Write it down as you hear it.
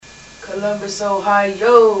Columbus,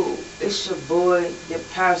 Ohio. It's your boy, your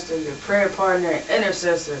pastor, your prayer partner, and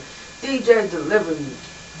intercessor, DJ Deliver Me.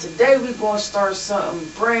 Today we're going to start something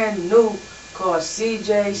brand new called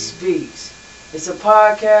CJ Speaks. It's a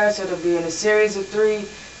podcast. It'll be in a series of 3.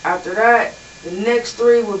 After that, the next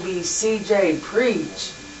 3 will be CJ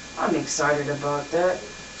Preach. I'm excited about that.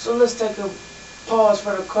 So let's take a pause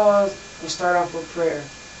for the cause and start off with prayer.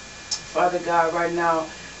 Father God, right now,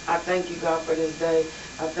 I thank you, God, for this day.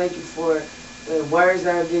 I thank you for the words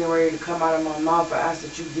that are getting ready to come out of my mouth. I ask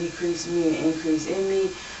that you decrease me and increase in me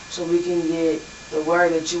so we can get the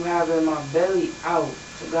word that you have in my belly out.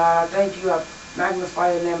 So God, I thank you. I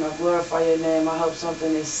magnify your name. I glorify your name. I hope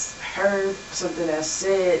something is heard, something that's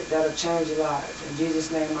said that'll change lives. In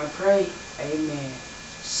Jesus' name I pray. Amen.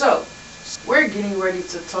 So, we're getting ready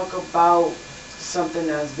to talk about something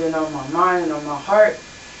that's been on my mind and on my heart,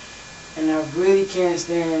 and I really can't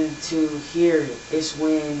stand to hear it. It's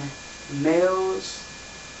when males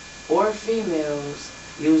or females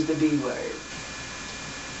use the B word.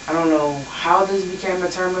 I don't know how this became a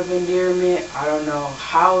term of endearment. I don't know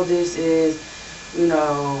how this is,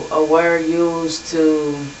 a word used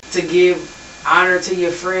to give honor to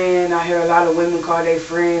your friend. I hear a lot of women call their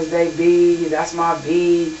friends they B. That's my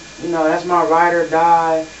B. That's my ride or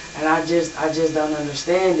die. And I just don't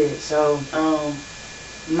understand it. So,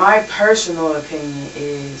 my personal opinion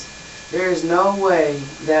is there is no way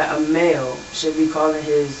that a male should be calling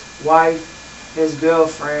his wife, his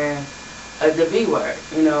girlfriend, the B word.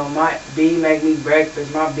 My B make me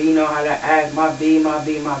breakfast. My B know how to act. My B.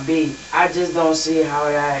 I just don't see how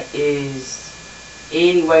that is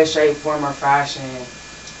any way, shape, form, or fashion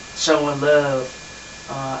showing love.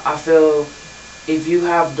 I feel if you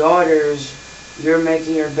have daughters, you're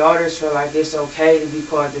making your daughters feel like it's okay to be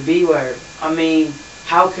called the B word. I mean,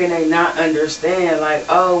 how can they not understand, like,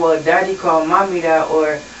 oh, well, daddy called mommy that,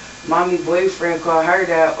 or mommy boyfriend called her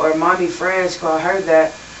that, or mommy friends called her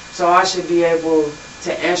that, so I should be able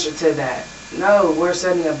to answer to that. No, we're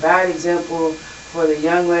setting a bad example for the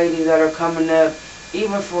young ladies that are coming up,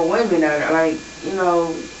 even for women that are like,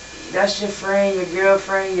 that's your friend, your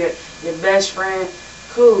girlfriend, your best friend.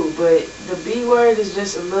 Cool, but the B word is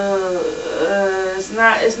just a little, it's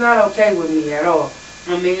not okay with me at all.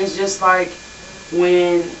 I mean, it's just like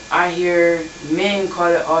when I hear men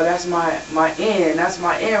call it, oh, that's my N, that's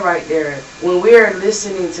my N right there. When we're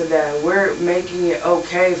listening to that, we're making it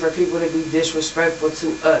okay for people to be disrespectful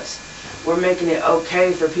to us. We're making it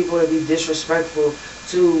okay for people to be disrespectful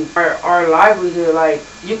to our livelihood. Like,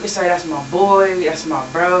 you could say that's my boy, that's my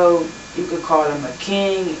bro, you could call him a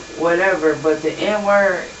king, whatever, but the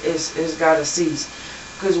N-word is gotta cease.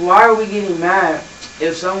 Because why are we getting mad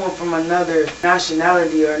if someone from another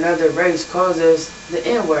nationality or another race calls us the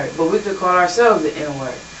N-word, but we could call ourselves the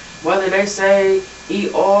N-word? Whether they say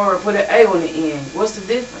ER or put an A on the end, what's the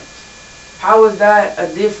difference? How is that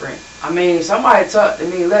a difference? I mean, somebody talk to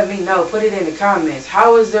me, let me know, put it in the comments.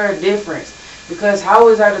 How is there a difference? Because how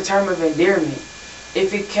is that a term of endearment?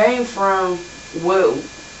 If it came from what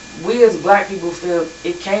we as black people feel,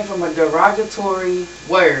 it came from a derogatory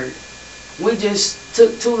word. We just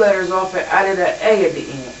took 2 letters off and added an A at the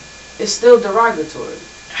end. It's still derogatory.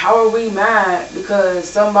 How are we mad because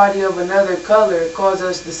somebody of another color calls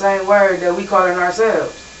us the same word that we calling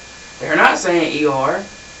ourselves? They're not saying ER,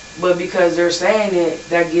 but because they're saying it,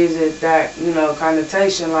 that gives it that,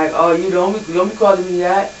 connotation like, oh, you don't be calling me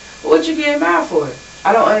that. What you getting mad for?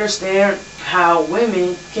 I don't understand how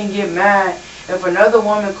women can get mad if another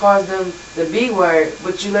woman calls them the B word,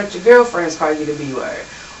 but you let your girlfriends call you the B word.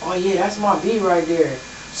 Oh yeah, that's my B right there.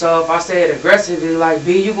 So if I say it aggressively, like,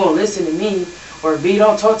 B, you gonna listen to me, or B,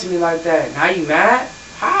 don't talk to me like that. Now you mad?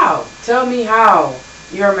 How? Tell me how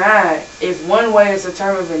you're mad if one way is a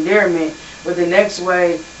term of endearment, but the next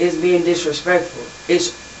way is being disrespectful.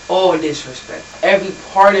 It's all disrespectful. Every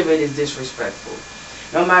part of it is disrespectful.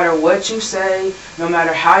 No matter what you say, no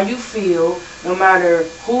matter how you feel, no matter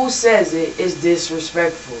who says it, it's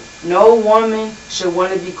disrespectful. No woman should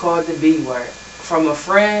want to be called the B word. From a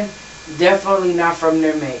friend, definitely not from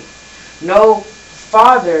their mate. No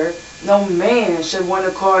father, no man should want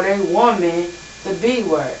to call their woman the B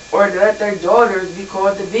word, or to let their daughters be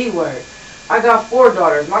called the B word. I got 4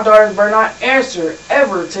 daughters. My daughters better not answer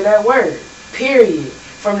ever to that word. Period.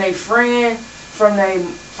 From their friend, from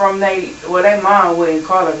their mom wouldn't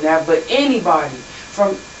call them that, but anybody,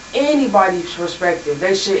 from anybody's perspective,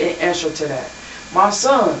 they shouldn't answer to that. My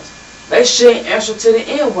sons, they shouldn't answer to the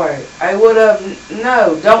N-word. Hey, what up?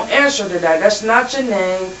 No, don't answer to that. That's not your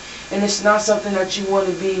name, and it's not something that you want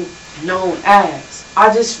to be known as.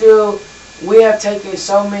 I just feel we have taken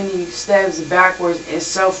so many steps backwards in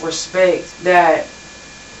self-respect that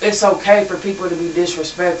it's okay for people to be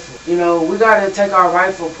disrespectful. You know, we gotta take our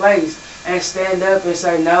rightful place and stand up and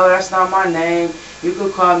say, no, that's not my name. You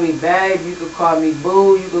could call me babe, you could call me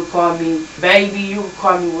boo, you could call me baby, you could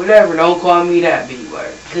call me whatever. Don't call me that B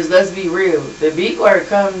word. Because let's be real, the B word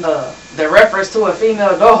comes the reference to a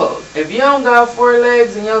female dog. If you don't got 4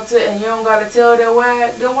 legs and and you don't got a tail that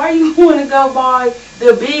wag, then why you want to go by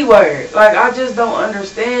the B word? Like, I just don't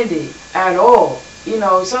understand it at all. You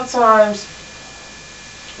know, sometimes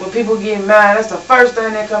when people get mad, that's the first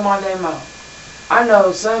thing that come out their mouth. I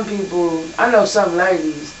know some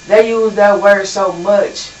ladies, they use that word so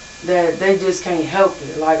much that they just can't help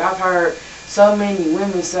it. Like, I've heard so many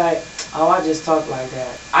women say, oh, I just talk like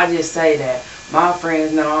that. I just say that. My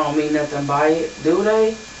friends know I don't mean nothing by it. Do they?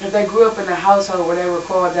 If they grew up in a household where they were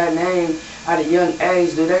called that name at a young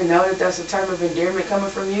age, do they know that that's a term of endearment coming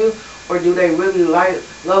from you? Or do they really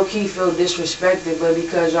low-key feel disrespected, but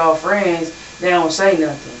because y'all friends, they don't say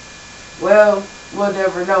nothing? Well, we'll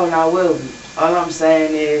never know, and I will be. All I'm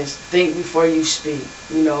saying is, think before you speak.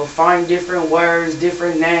 You know, find different words,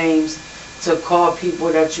 different names to call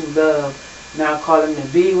people that you love. Not call them the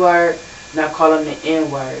B word, not call them the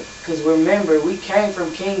N word. Because remember, we came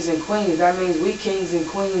from kings and queens. That means we kings and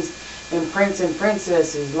queens and prince and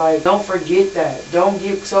princesses. Like, don't forget that. Don't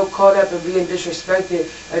get so caught up in being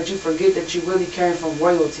disrespected that you forget that you really came from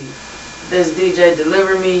royalty. This is DJ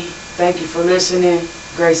Deliver Me. Thank you for listening.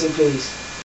 Grace and peace.